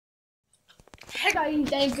Hey guys,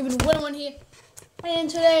 Dave Gibbon 101 here, and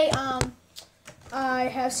today I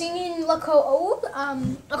have seen Loco Old.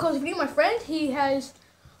 Loco's video, my friend. He has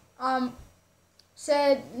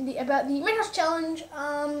said about the mental challenge.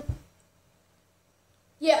 About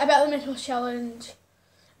the mental challenge,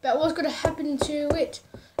 about what's going to happen to it,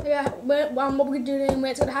 about what we're going to do and where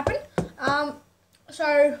it's going to happen. I'm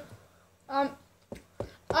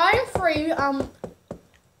free.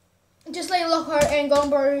 Just letting Loco and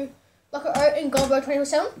Gombo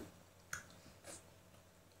 24/7.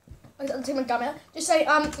 I'll take my gum out.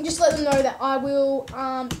 Just let them know that I will.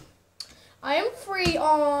 I am free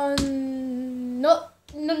on not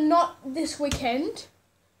this weekend,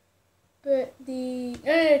 but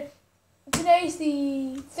today's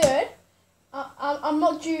the 3rd. I'm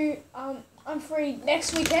not due. I'm free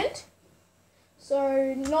next weekend,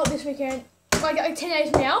 so not this weekend. Like 10 days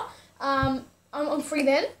from now. I'm free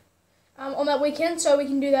then. On that weekend, so we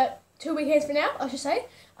can do that 2 weekends from now, I should say.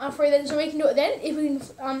 I'm free then, so we can do it then. If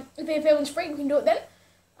everyone's free, we can do it then.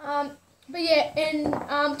 But yeah, and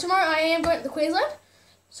tomorrow I am going to the Queensland,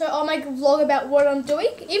 so I'll make a vlog about what I'm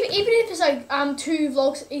doing. Even if it's like 2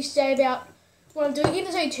 vlogs each day about what I'm doing, even if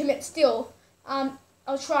it's only 2 minutes still, I'll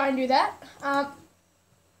try and do that.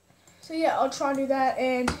 So yeah, I'll try and do that,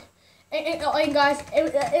 and guys,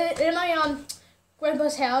 in my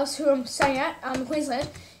grandpa's house, who I'm staying at, in Queensland,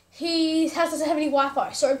 his house doesn't have any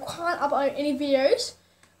Wi-Fi, so I can't upload any videos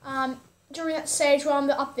during that stage while I'm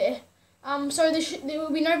up there. So there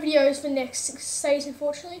will be no videos for next 6 days,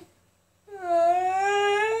 unfortunately.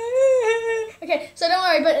 Okay, so don't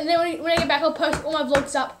worry, but then when I get back, I'll post all my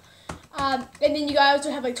vlogs up, and then you guys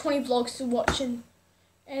will have like 20 vlogs to watch and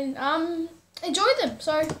enjoy them.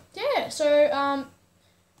 So yeah, so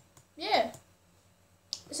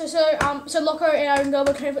Loco and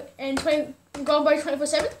Gombo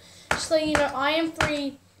 24/7. Just letting you know, I am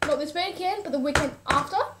free not this weekend, but the weekend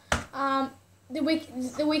after. The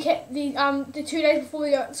 2 days before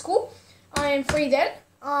we go to school, I am free then.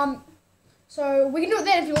 So we can do it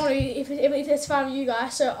then if you want to, if it's fun with you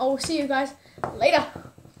guys. So I will see you guys later.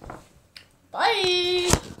 Bye.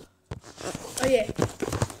 Oh yeah.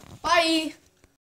 Bye.